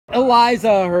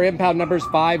Eliza, her impound number is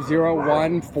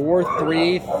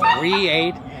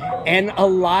 5014338, and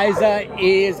Eliza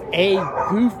is a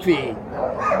goofy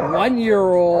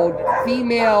 1-year-old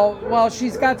female. Well,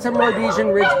 she's got some Rhodesian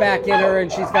Ridgeback in her,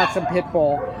 and she's got some pit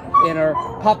bull in her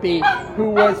puppy,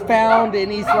 who was found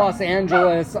in East Los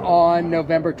Angeles on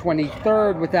November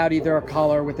 23rd without either a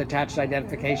collar with attached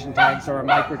identification tags or a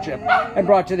microchip, and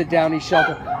brought to the Downey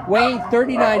Shelter, weighing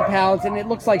 39 pounds, and it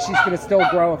looks like she's going to still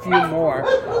grow a few more.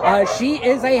 She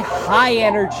is a high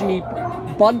energy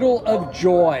bundle of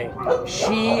joy.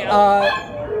 She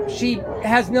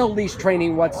has no leash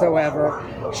training whatsoever.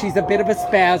 She's a bit of a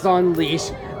spaz on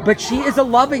leash, but she is a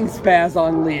loving spaz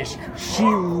on leash. She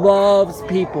loves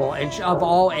people, and of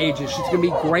all ages. She's going to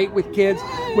be great with kids.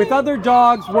 With other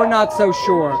dogs, we're not so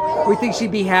sure. We think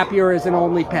she'd be happier as an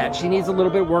only pet. She needs a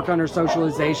little bit of work on her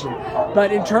socialization.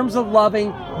 But in terms of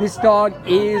loving, this dog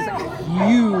is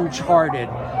huge-hearted.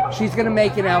 She's going to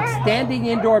make an outstanding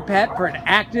indoor pet for an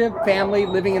active family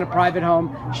living in a private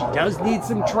home. She does need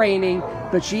some training,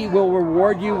 but she will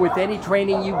reward you with any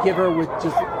training you give her with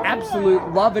just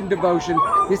absolute love and devotion.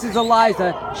 This is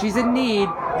Eliza. She's in need,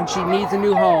 and she needs a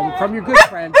new home from your good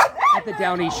friends at the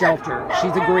Downey Shelter.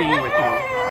 She's agreeing with me.